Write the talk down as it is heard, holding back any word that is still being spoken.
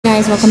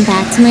guys, welcome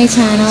back to my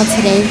channel.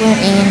 Today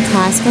we're in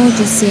Costco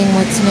just seeing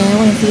what's new,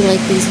 and if you like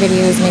these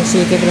videos, make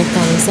sure you give it a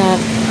thumbs up,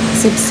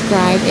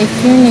 subscribe if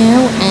you're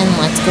new, and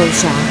let's go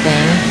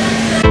shopping.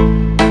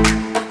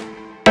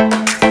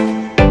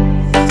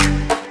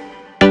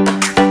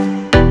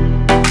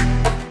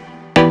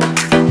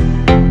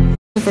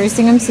 The first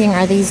thing I'm seeing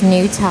are these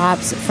new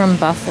tops from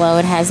Buffalo.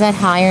 It has that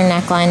higher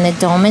neckline, the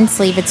dolman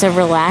sleeve. It's a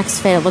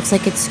relaxed fit. It looks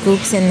like it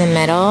scoops in the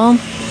middle.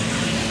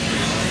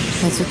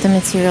 That's what the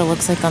material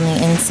looks like on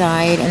the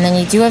inside. And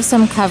then you do have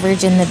some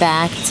coverage in the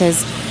back. It says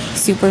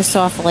super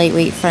soft,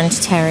 lightweight French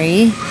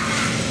terry.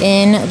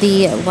 In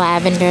the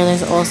lavender,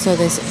 there's also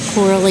this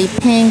corally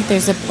pink.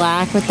 There's a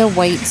black with a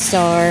white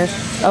star,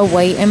 a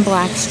white and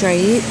black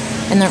stripe.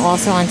 And they're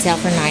also on sale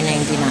for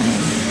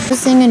 $9.99. I'm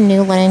seeing a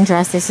new linen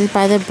dress. This is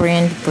by the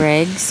brand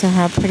Briggs. So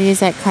how pretty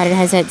is that cut? It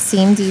has that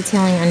seam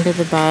detailing under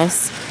the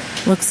bust.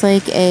 Looks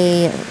like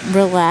a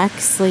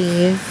relaxed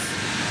sleeve.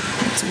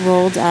 It's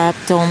rolled up,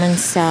 dolman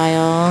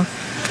style,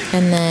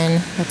 and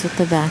then that's what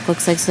the back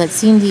looks like. So that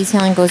seam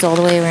detailing goes all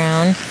the way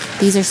around.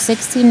 These are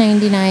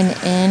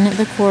 $16.99 in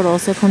the cord.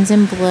 Also comes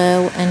in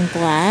blue and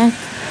black.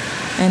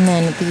 And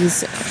then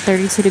these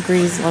 32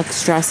 degrees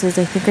luxe dresses.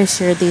 I think I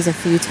shared these a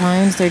few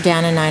times. They're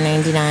down to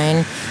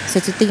 $9.99. So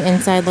it's what the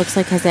inside looks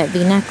like. Has that V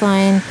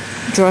neckline,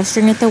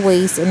 drawstring at the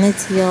waist in the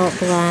teal,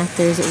 black.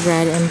 There's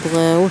red and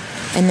blue.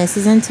 And this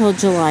is until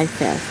July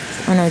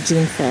 5th. Oh no,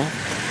 June 5th.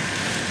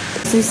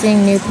 So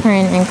seeing new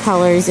print and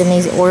colors in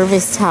these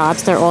Orvis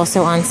tops. They're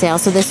also on sale.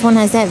 So this one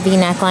has that V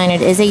neckline.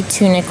 It is a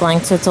tunic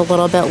length, so it's a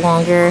little bit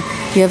longer.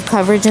 You have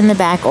coverage in the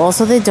back.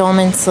 Also the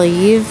dolman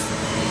sleeve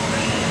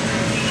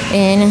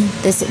in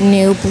this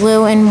new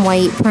blue and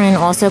white print.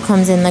 Also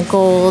comes in the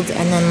gold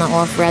and then the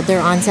off red. They're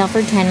on sale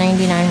for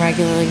 $10.99,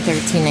 regularly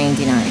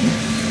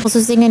 $13.99. Also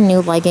seeing a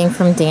new legging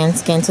from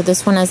Danskin. So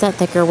this one has that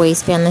thicker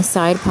waistband, the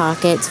side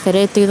pockets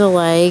fitted through the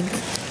leg.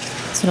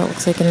 That's what it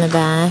looks like in the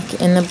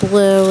back. In the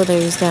blue,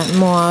 there's that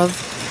mauve,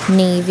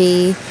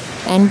 navy,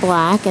 and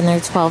black, and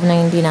they're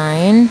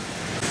 $12.99.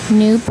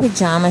 New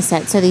pajama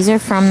set. So these are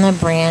from the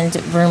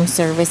brand Room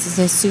Service. It's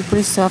a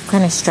super soft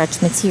kind of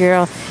stretch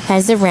material.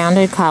 Has a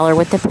rounded collar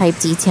with the pipe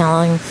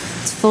detailing.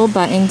 It's full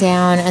button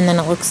down, and then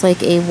it looks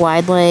like a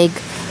wide leg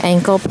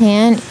ankle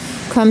pant.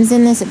 Comes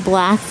in this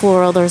black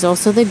floral. There's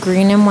also the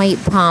green and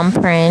white palm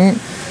print.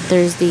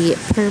 There's the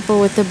purple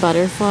with the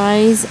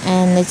butterflies,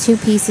 and the two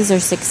pieces are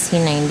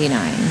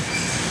 $16.99.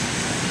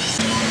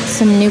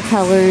 Some new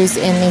colors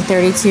in the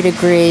 32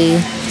 degree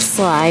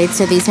slide.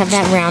 So these have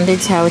that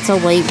rounded toe. It's a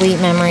lightweight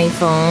memory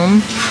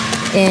foam.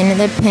 In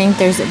the pink,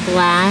 there's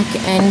black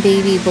and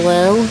baby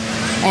blue,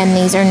 and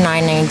these are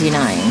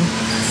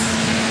 $9.99.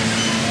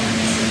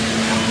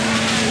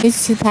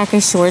 Here's 2-pack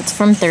of shorts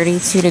from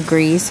 32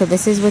 degrees. So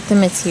this is what the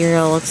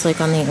material looks like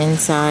on the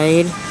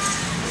inside.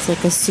 It's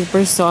like a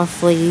super soft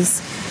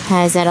fleece.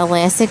 Has that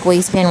elastic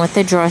waistband with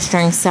the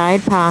drawstring,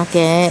 side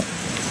pocket.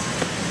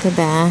 The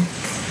back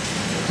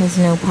has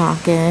no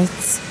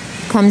pockets.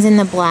 Comes in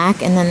the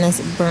black and then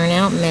this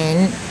burnout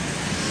mint.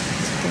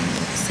 That's what it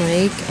looks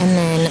like. And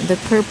then the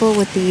purple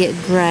with the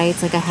gray.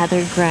 It's like a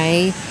heather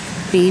gray.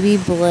 Baby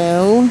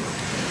blue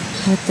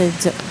with the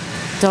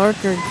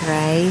darker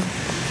gray.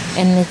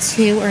 And the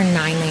two are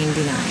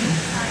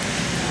 $9.99.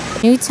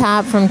 New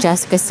top from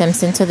Jessica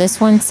Simpson. So this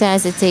one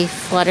says it's a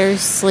flutter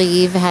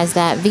sleeve. It has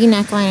that V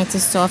neckline. It's a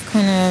soft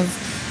kind of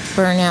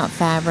burnout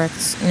fabric.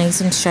 It's nice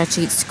and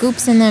stretchy. It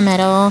scoops in the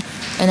middle.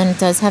 And then it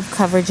does have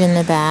coverage in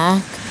the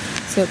back.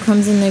 So it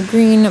comes in the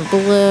green,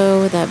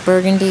 blue, that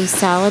burgundy,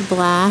 solid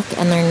black.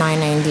 And they're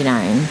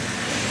 $9.99.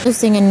 Also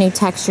seeing a new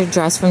textured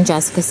dress from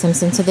Jessica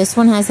Simpson. So this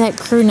one has that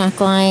crew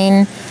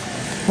neckline.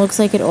 Looks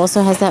like it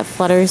also has that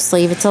flutter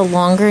sleeve. It's a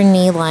longer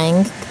knee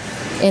length.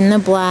 In the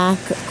black,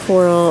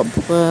 coral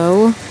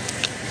blue.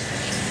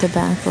 The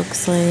back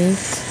looks like.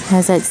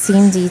 Has that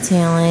seam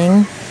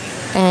detailing.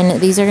 And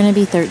these are going to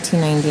be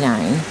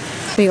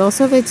 $13.99. We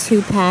also have a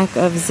 2-pack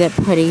of zip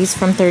hoodies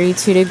from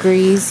 32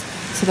 degrees.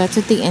 So that's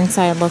what the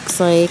inside looks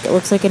like. It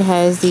looks like it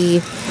has the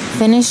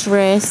finished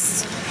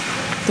wrist.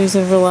 There's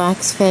a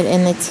relaxed fit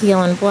in the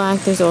teal and black.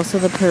 There's also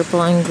the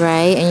purple and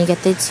gray. And you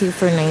get the two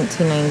for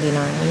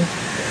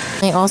 $19.99.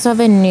 They also have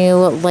a new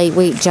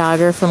lightweight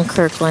jogger from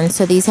Kirkland.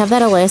 So these have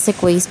that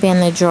elastic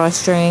waistband, the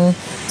drawstring.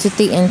 That's what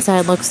the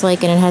inside looks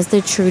like. And it has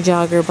the true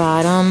jogger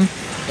bottom.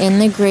 In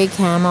the gray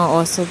camo,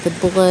 also the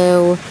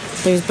blue.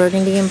 There's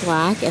burgundy and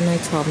black, and they're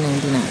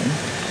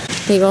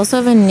 $12.99. They also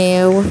have a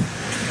new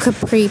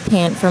capri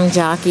pant from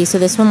Jockey. So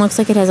this one looks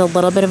like it has a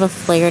little bit of a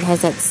flare. It has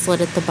that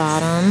slit at the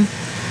bottom.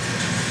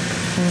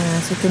 And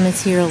that's what the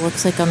material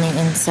looks like on the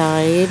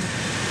inside.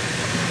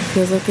 It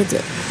feels like it's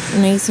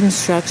nice and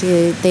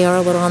stretchy. They are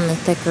a little on the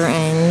thicker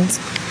end.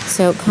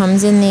 So it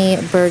comes in the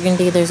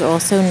burgundy. There's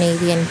also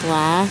navy and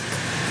black,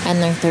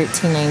 and they're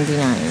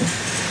 $13.99.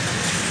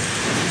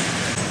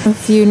 A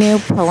few new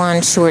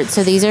pull-on shorts.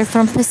 So these are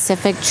from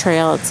Pacific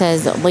Trail. It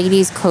says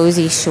ladies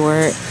cozy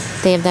short.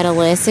 They have that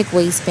elastic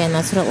waistband.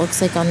 That's what it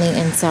looks like on the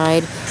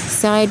inside.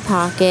 Side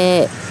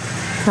pocket,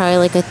 probably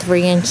like a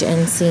 3-inch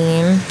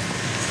inseam.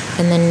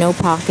 and then no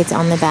pockets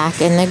on the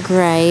back. In the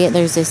gray,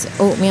 there's this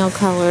oatmeal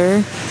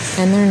color,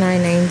 and they're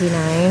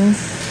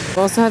 $9.99.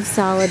 We also have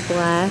solid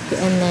black,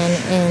 and then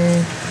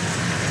in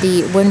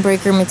the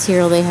windbreaker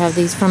material, they have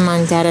these from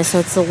Mondetta, so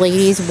it's the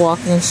ladies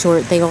walking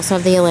short. They also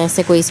have the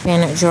elastic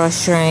waistband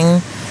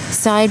drawstring,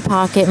 side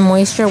pocket,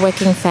 moisture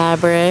wicking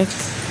fabric.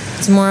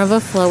 It's more of a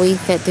flowy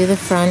fit through the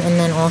front, and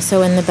then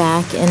also in the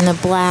back in the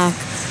black,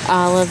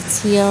 olive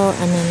teal,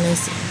 and then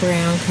this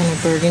brown kind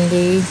of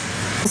burgundy.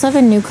 We also have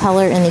a new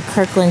color in the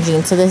Kirkland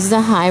jean. So this is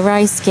a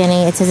high-rise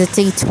skinny. It says it's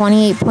a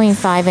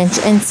 28.5-inch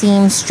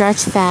inseam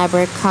stretch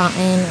fabric, cotton,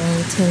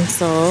 and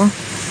tinsel.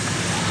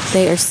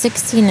 They are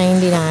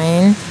 $16.99.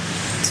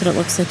 That's what it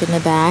looks like in the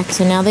back.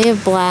 So now they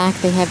have black.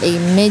 They have a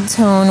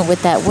mid-tone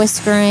with that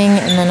whiskering,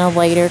 and then a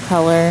lighter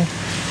color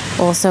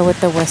also with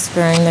the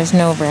whiskering. There's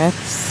no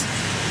rips.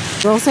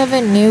 We also have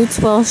a new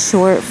 12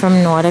 short from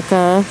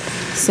Nautica.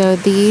 So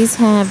these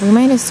have, we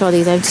might have saw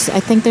these. I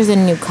think there's a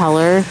new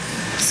color.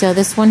 So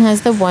this one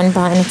has the one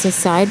button. It's a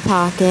side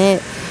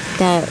pocket,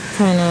 that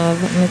kind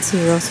of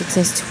material. So it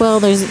says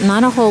 12. There's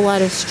not a whole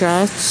lot of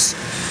stretch.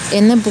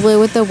 In the blue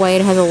with the white,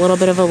 it has a little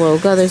bit of a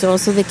logo. There's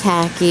also the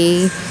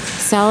khaki,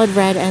 solid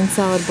red and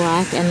solid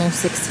black, and they're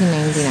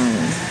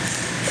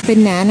 $16.99.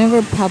 Banana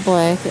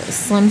Republic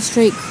Slim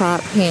Straight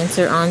Crop Pants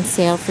are on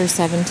sale for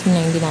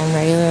 $17.99,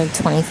 regular like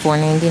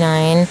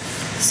 $24.99.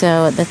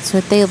 So that's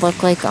what they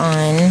look like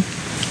on,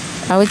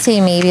 I would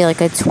say maybe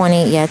like a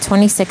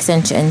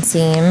 26-inch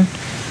inseam.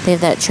 They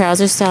have that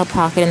trouser style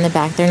pocket in the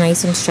back. They're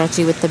nice and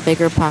stretchy with the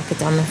bigger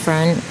pockets on the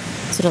front.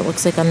 That's what it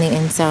looks like on the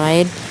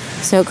inside.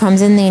 So it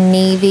comes in the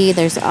navy,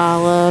 there's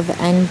olive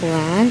and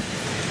black.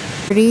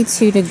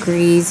 32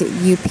 degrees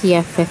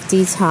UPF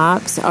 50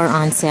 tops are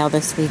on sale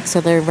this week.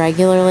 So they're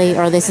regularly,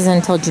 or this is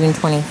until June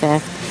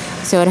 25th.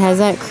 So it has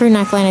that crew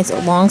neckline. It's a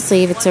long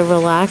sleeve. It's a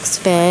relaxed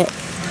fit.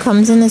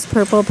 Comes in this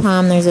purple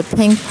palm. There's a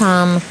pink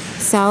palm,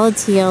 solid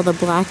teal, the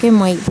black and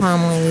white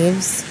palm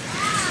leaves.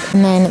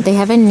 And then they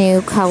have a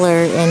new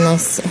color in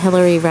this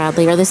Hillary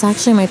Radley, or this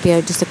actually might be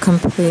just a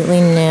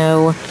completely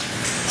new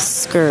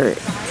skirt.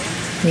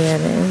 Here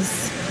it is.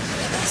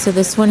 So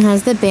this one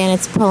has the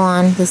bandits pull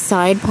on, the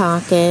side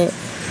pocket,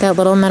 that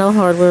little metal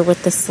hardware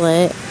with the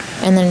slit,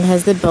 and then it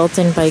has the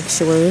built-in bike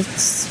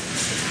shorts.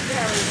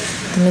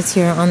 The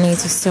material on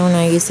these is so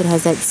nice. It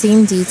has that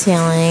seam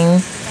detailing,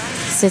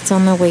 sits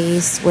on the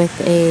waist with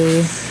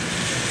the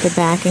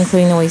back,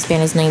 including the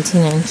waistband, is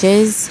 19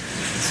 inches.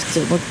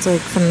 So it looks like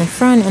from the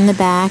front and the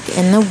back.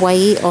 And the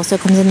white also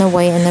comes in the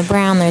white and the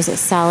brown. There's a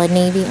solid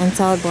navy and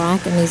solid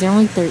black, and these are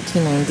only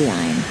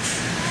 $13.99.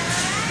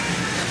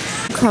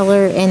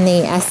 Color in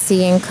the SC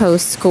and Co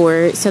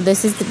skirt. So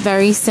this is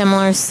very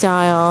similar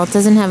style. It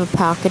doesn't have a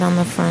pocket on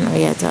the front. Oh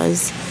yeah, it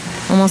does.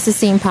 Almost the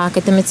same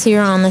pocket. The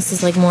material on this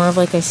is like more of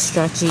like a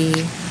stretchy,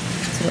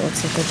 so it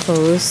looks like a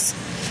close.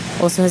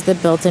 Also has the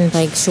built-in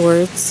bike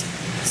shorts.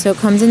 So it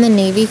comes in the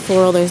navy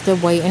floral. There's the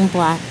white and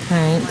black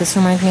print. This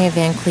reminds me of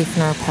Van Cleef &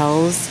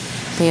 Arpels.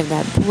 They have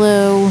that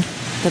blue,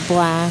 the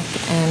black,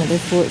 and they're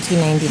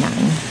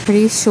 $14.99.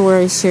 Pretty sure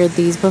I shared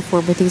these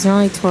before, but these are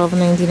only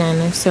 $12.99.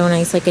 They're so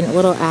nice, like a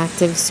little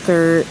active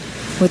skirt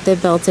with the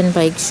built-in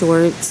bike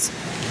shorts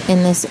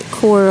in this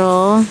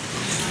coral.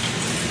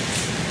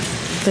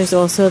 There's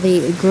also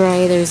the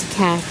gray, there's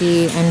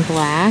khaki and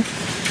black.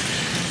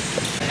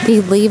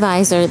 The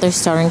Levi's they're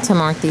starting to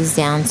mark these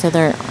down, so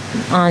they're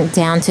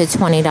down to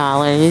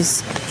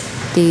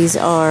 $20. These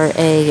are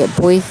a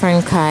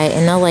boyfriend cut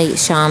in the light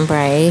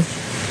chambray.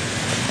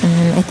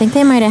 I think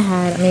they might have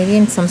had, maybe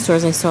in some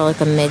stores I saw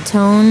like a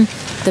mid-tone.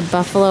 The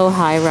Buffalo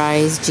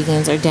high-rise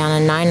jeans are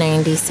down to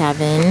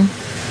 $9.97.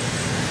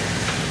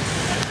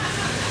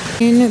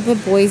 In the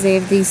boys, they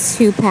have these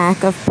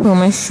 2-pack of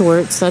Puma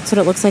shorts. So that's what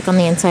it looks like on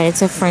the inside.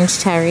 It's a French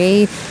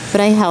terry.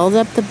 But I held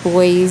up the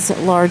boys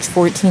large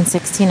 14,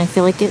 16. I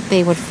feel like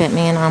they would fit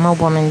me, and I'm a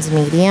woman's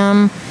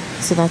medium.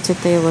 So that's what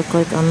they look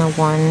like on the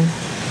one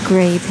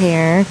gray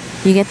pair.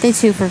 You get the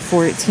two for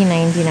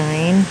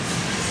 $14.99.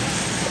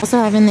 Also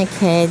having the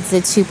kids, the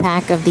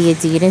 2-pack of the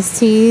Adidas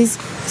tees.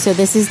 So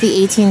this is the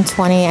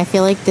 18-20. I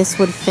feel like this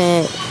would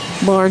fit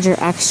large or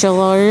extra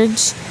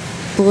large.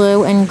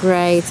 Blue and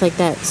gray. It's like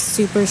that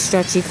super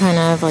stretchy kind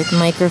of like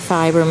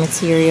microfiber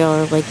material,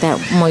 or like that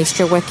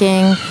moisture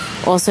wicking.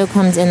 Also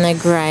comes in the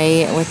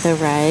gray with the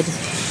red.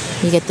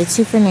 You get the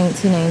two for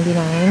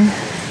 $19.99.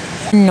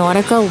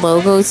 Nautica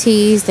logo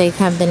tees. They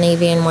have the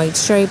navy and white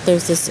stripe.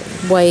 There's this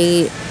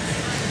white,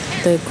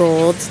 the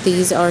gold.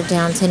 These are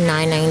down to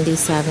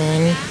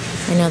 $9.97.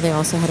 I know they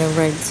also had a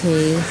red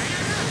tee.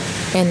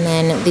 And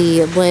then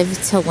the Live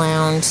to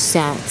Lounge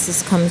sets.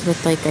 This comes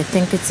with like, I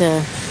think it's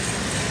a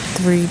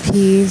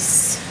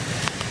 3-piece.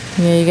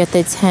 Yeah, you get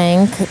the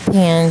tank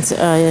pants,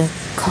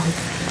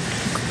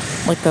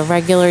 like a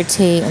regular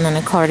tee, and then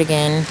a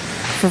cardigan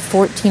for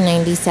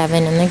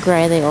 $14.97. In the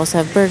gray, they also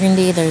have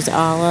burgundy. There's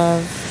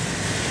olive.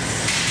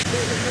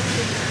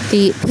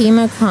 The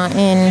Pima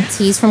cotton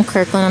tees from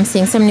Kirkland. I'm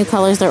seeing some new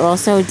colors. They're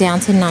also down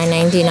to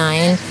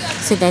 $9.99.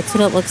 So that's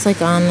what it looks like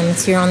on. The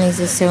material on these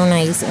is so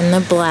nice. In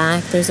the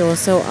black, there's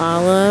also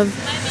olive,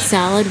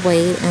 solid white,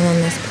 and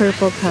then this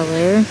purple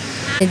color.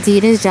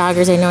 Adidas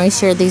joggers. I know I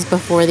shared these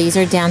before. These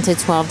are down to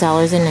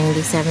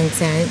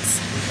 $12.97.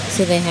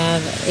 So they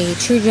have a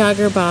true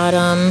jogger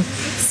bottom,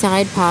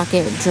 side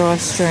pocket,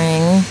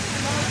 drawstring.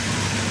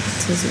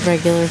 This is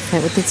regular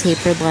fit with the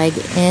tapered leg.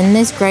 In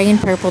this gray and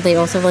purple, they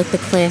also have like the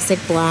classic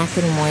black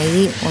and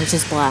white, or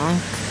just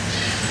black.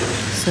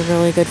 So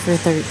really good for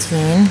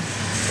 $13.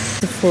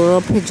 The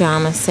floral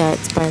pajama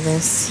sets by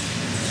this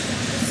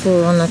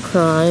Floral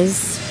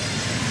Necrause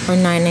are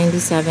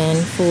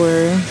 $9.97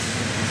 for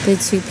the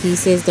two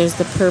pieces. There's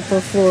the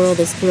purple floral,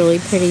 this really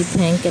pretty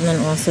pink, and then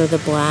also the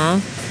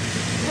black.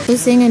 We're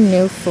seeing a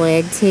new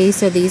flag tee.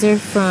 So these are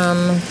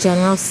from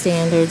General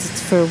Standards. It's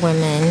for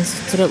women. So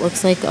that's what it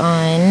looks like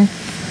on.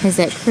 Has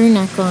that crew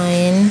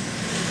neckline.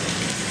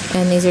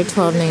 And these are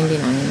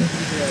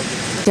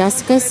 $12.99.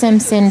 Jessica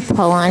Simpson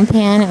pull-on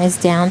pant is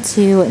down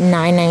to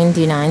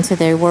 $9.99. So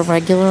they were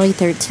regularly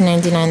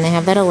 $13.99. They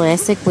have that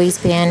elastic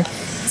waistband.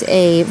 It's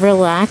a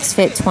relaxed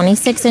fit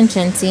 26-inch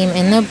inseam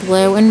in the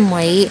blue and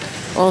white.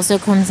 Also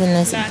comes in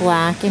this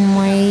black and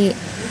white.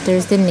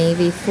 There's the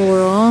navy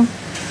floral.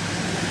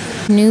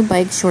 New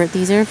bike short.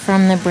 These are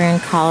from the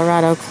brand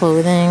Colorado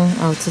Clothing.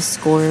 Oh, it's a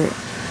skirt.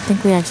 I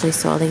think we actually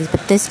saw these,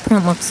 but this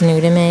print looks new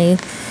to me.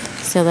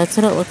 So that's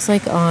what it looks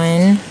like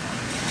on.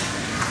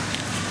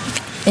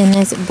 In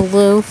this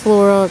blue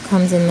floral, it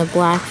comes in the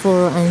black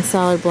floral and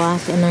solid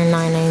black, and they're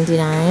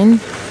 $9.99.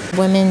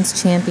 Women's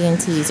champion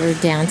tees are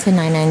down to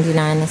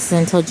 $9.99. This is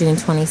until June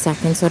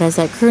 22nd. So it has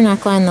that crew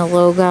neckline, the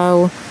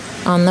logo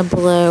on the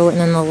blue, and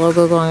then the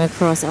logo going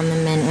across on the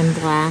mint in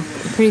black.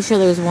 I'm pretty sure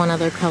there was one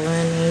other color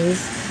in these.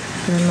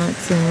 I'm not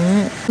seeing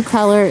it.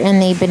 Color in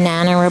the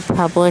Banana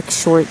Republic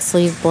short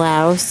sleeve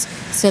blouse.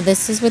 So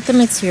this is what the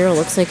material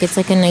looks like. It's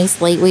like a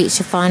nice lightweight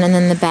chiffon, and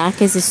then the back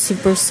is a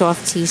super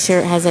soft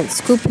t-shirt. It has that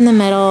scoop in the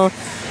middle,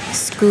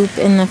 scoop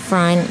in the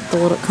front. The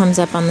little comes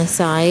up on the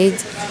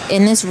sides.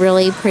 In this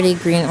really pretty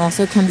green,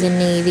 also comes in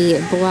navy,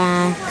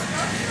 black.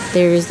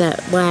 There's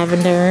that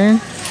lavender,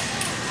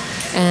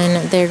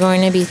 and they're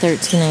going to be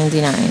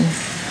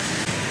 $13.99.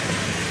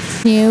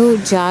 New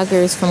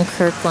joggers from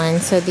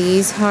Kirkland. So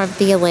these have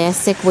the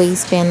elastic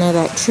waistband. They're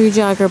that true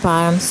jogger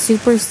bottom,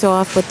 super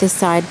soft with the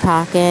side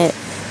pocket.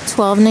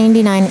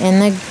 $12.99 in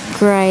the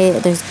gray.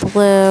 There's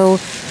blue,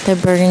 the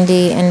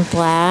burgundy, and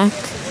black.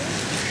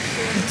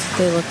 That's what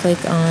they look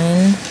like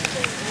on.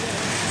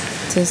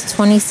 It says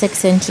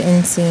 26-inch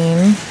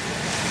inseam.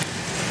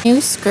 New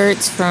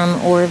skirts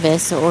from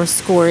Orvis or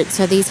Skort.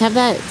 So these have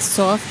that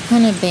soft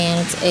kind of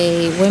band. It's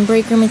a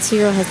windbreaker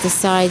material, has the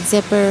side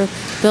zipper,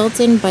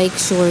 built-in bike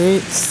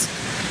shorts,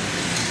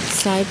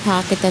 side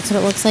pocket. That's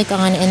what it looks like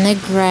on. In the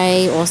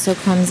gray, also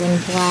comes in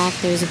black.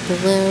 There's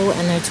blue,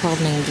 and they're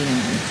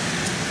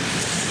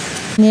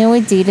 $12.99. New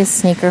Adidas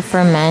sneaker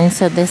for men.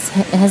 So this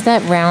has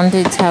that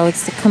rounded toe.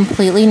 It's the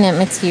completely knit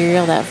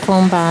material, that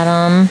foam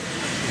bottom,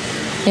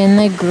 in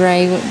the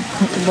gray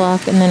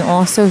look, and then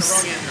also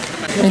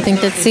I think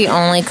that's the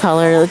only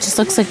color. It just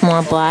looks like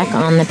more black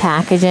on the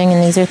packaging,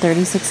 and these are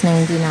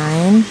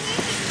 $36.99.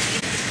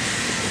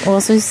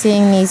 Also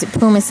seeing these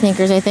Puma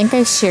sneakers. I think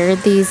I shared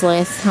these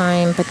last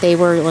time, but they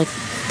were like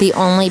the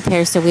only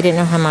pair, so we didn't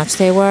know how much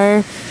they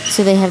were.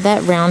 So they have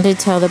that rounded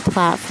toe, the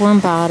platform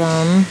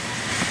bottom.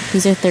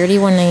 These are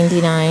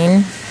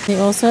 $31.99. They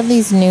also have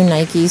these new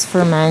Nikes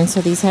for men.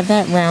 So these have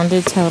that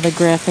rounded toe, the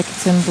graphic,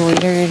 it's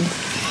embroidered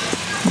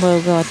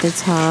logo at the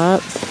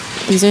top.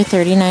 These are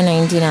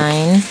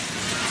 $39.99.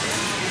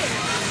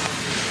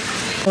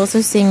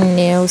 Also seeing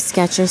new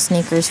Skechers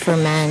sneakers for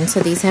men. So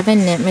these have a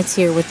knit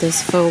material with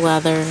this faux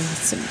leather.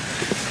 It's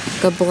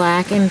like a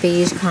black and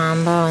beige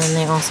combo, and then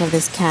they also have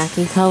this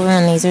khaki color,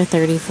 and these are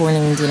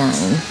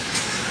 $34.99.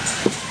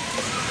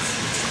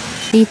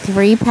 The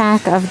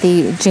 3-pack of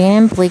the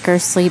Jane & Bleecker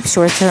sleep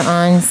shorts are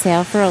on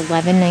sale for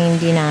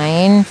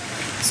 $11.99.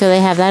 So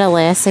they have that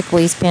elastic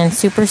waistband,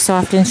 super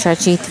soft and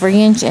stretchy,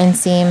 3-inch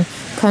inseam.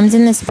 Comes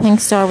in this pink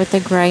star with the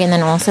gray, and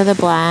then also the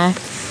black.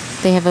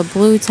 They have a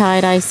blue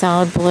tie-dye,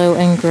 solid blue,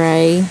 and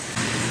gray.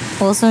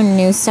 Also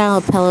new style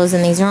of pillows,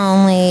 and these are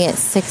only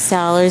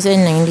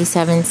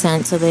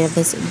 $6.97. So they have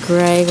this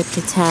gray with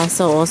the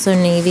tassel, also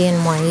navy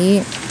and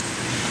white.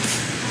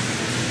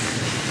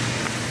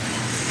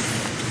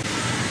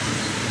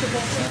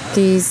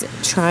 These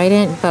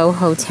Trident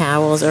boho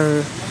towels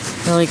are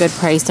really good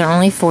price. They're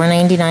only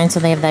 $4.99, so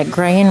they have that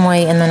gray and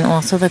white, and then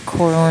also the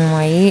coral and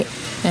white.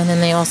 And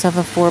then they also have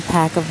a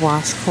 4-pack of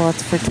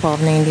washcloths for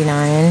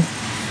 $12.99.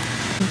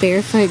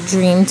 Barefoot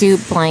Dream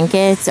Dupe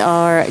blankets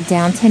are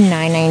down to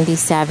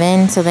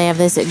 $9.97. So they have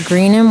this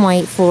green and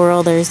white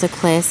floral. There's the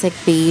classic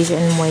beige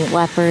and white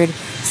leopard.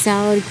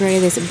 Solid gray,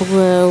 this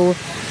blue.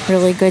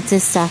 Really good to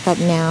stock up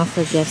now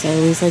for gifts. I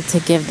always like to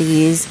give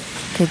these.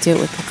 Could do it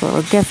with like a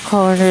little gift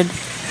card.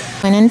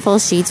 Linen full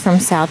sheets from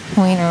South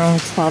Point are only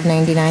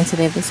 $12.99. So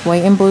they have this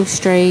white and blue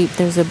stripe.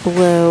 There's a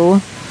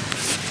blue.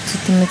 That's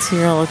what the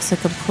material looks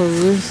like up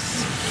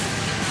close.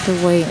 The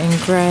white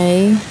and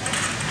gray.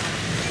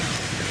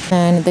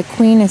 And the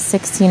queen is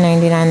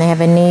 $16.99. They have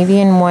a navy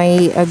and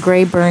white, a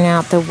gray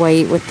burnout, the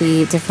white with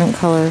the different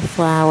color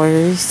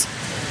flowers.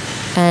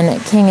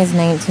 And king is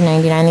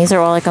 $19.99. These are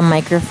all like a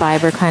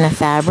microfiber kind of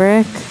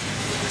fabric.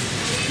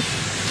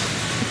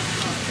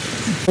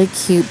 Really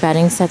cute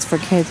bedding sets for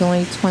kids,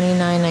 only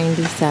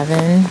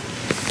 $29.97.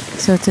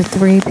 So it's a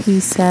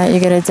 3-piece set. You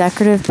get a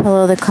decorative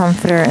pillow, the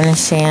comforter, and a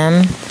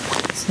sham.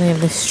 So they have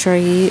the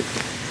straight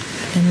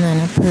and then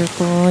a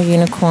purple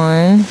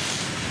unicorn.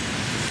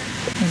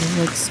 This is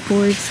like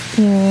sports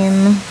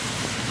theme. I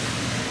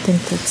think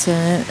that's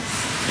it.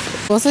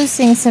 Also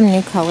seeing some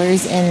new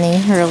colors in the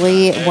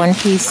Hurley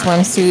one-piece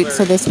swimsuit.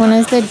 So this one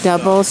is the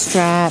double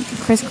strap,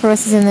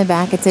 crisscrosses in the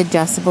back. It's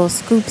adjustable,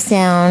 scoops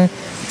down.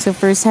 So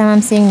first time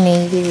I'm seeing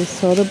navy. We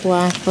saw the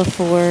black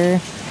before.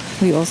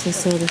 We also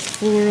saw this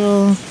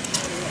floral.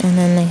 And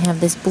then they have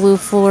this blue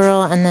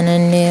floral and then a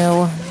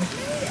new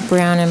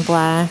brown and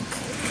black.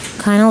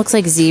 Kind of looks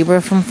like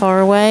zebra from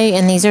far away.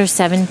 And these are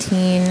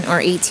 $17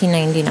 or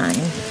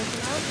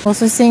 $18.99.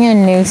 Also seeing a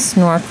new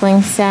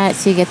snorkeling set.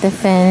 So you get the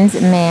fins,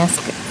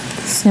 mask,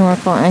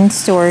 snorkel, and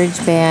storage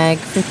bag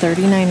for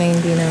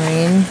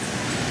 $39.99.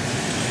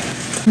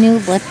 New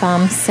lip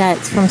balm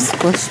sets from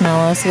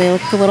Squishmallow. So they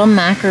look like little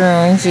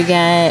macaroons. You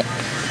get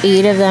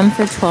 8 of them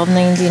for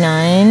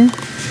 $12.99.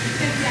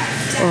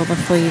 All the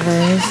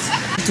flavors.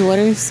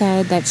 Daughter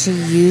said that she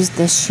used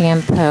this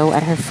shampoo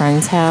at her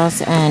friend's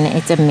house and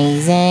it's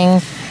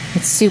amazing.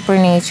 It's super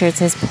nature. It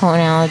says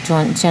Ponel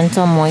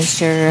gentle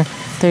moisture.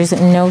 There's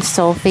no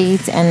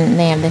sulfates and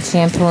they have the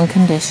shampoo and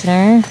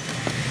conditioner.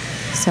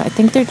 So I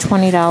think they're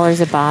 $20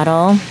 a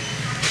bottle.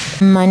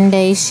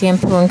 Monday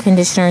shampoo and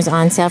conditioner is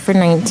on sale for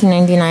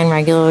 $19.99,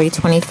 regularly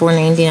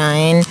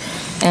 $24.99,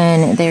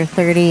 and they're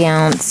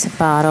 30-ounce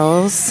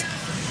bottles.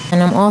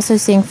 And I'm also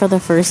seeing for the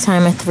first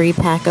time a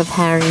 3-pack of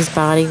Harry's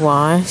body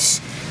wash.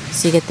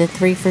 So you get the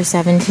 3 for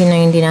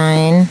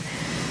 $17.99.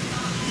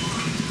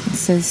 It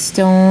says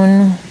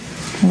Stone,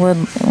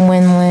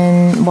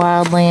 Windland,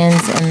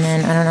 Wildlands, and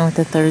then I don't know what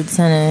the third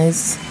scent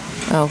is.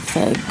 Oh,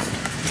 fig.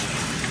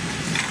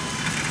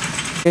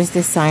 There's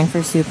this sign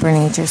for Super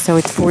Nature, so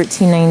it's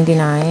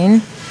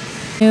 $14.99.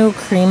 New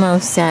Cremo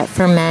set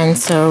for men,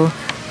 so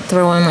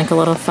throw in like a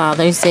little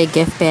Father's Day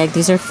gift bag.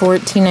 These are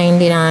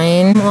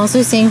 $14.99. I'm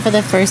also seeing for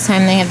the first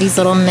time they have these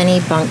little mini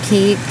bunk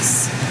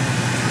cakes.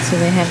 So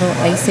they have a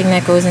little icing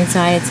that goes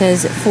inside. It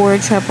says 4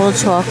 triple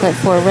chocolate,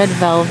 4 red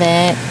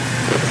velvet,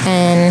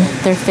 and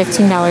they're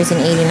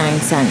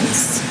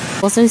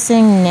 $15.89. Also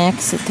seeing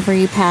next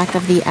 3-pack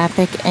of the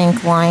Epic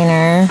ink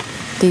liner.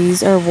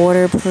 These are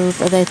waterproof,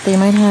 or that they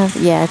might have,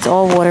 yeah, it's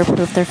all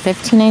waterproof. They're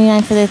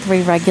 $15.99 for the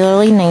 3,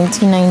 regularly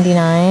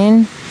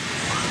 $19.99.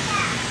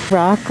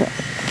 Rock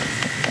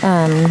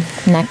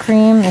neck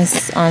cream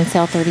is on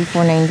sale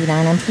 $34.99.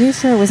 I'm pretty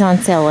sure it was on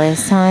sale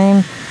last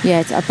time. Yeah,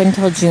 it's up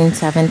until June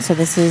 7th, so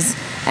this is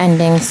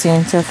ending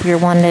soon. So if you're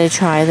wanting to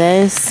try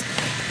this,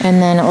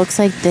 and then it looks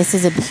like this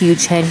is a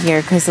huge hit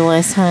here because the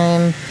last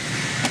time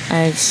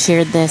I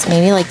shared this,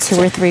 maybe like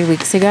 2 or 3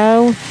 weeks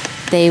ago,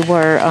 they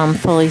were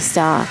fully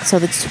stocked. So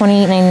that's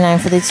 $28.99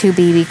 for the 2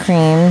 BB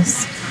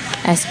creams,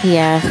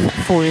 SPF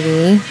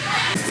 40.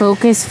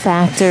 Focus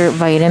Factor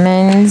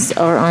vitamins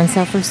are on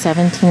sale for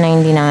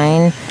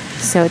 $17.99.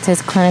 So it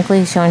says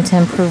clinically shown to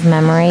improve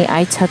memory.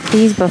 I took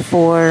these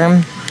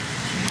before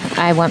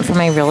I went for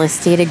my real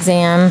estate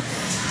exam,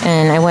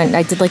 and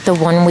I did like the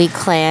 1-week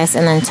class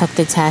and then took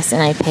the test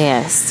and I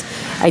passed.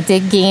 I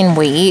did gain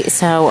weight,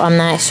 so I'm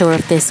not sure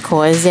if this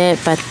caused it,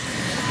 but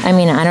I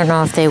mean, I don't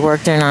know if they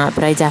worked or not,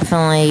 but I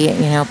definitely,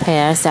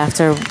 passed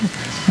after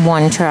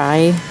 1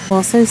 try.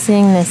 Also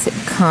seeing this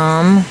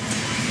Calm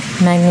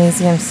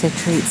magnesium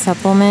citrate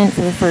supplement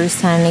for the first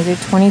time. These are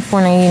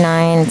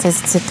 $24.99. It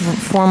says it's a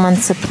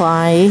 4-month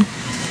supply.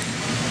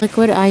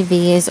 Liquid IV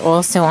is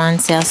also on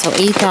sale, so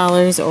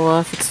 $8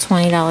 off. It's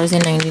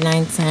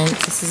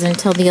 $20.99. This is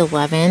until the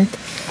 11th.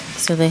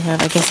 So they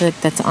have, I guess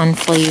that's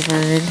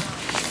unflavored.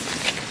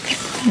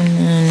 And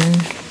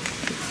then,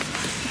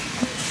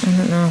 I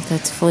don't know if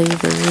that's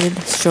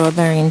flavored.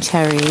 Strawberry and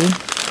cherry.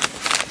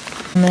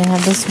 And they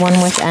have this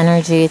one with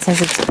energy. It says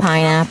it's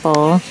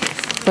pineapple.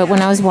 But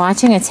when I was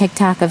watching a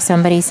TikTok of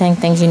somebody saying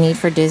things you need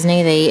for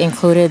Disney, they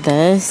included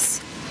this.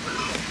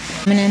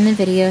 I'm going to end the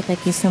video.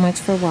 Thank you so much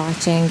for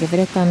watching. Give it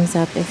a thumbs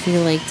up if you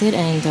liked it.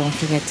 And don't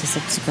forget to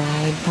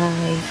subscribe.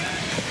 Bye.